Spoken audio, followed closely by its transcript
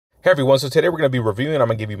Hey everyone, so today we're going to be reviewing, I'm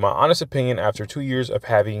going to give you my honest opinion after 2 years of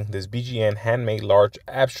having this BGN handmade large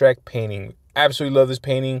abstract painting. Absolutely love this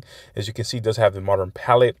painting. As you can see, it does have the modern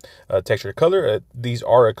palette, textured color. These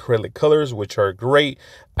are acrylic colors, which are great.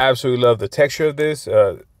 Absolutely love the texture of this.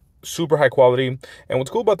 Super high quality. And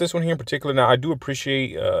what's cool about this one here in particular, now I do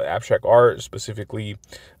appreciate abstract art, specifically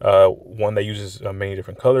one that uses many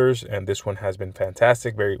different colors, and this one has been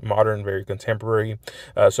fantastic, very modern, very contemporary.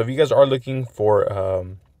 So if you guys are looking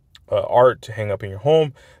for art to hang up in your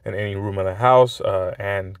home in any room in the house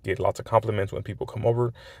and get lots of compliments when people come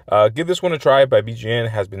over, give this one a try by BGN.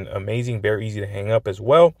 It has been amazing, very easy to hang up as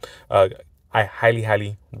well. I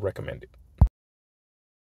highly recommend it.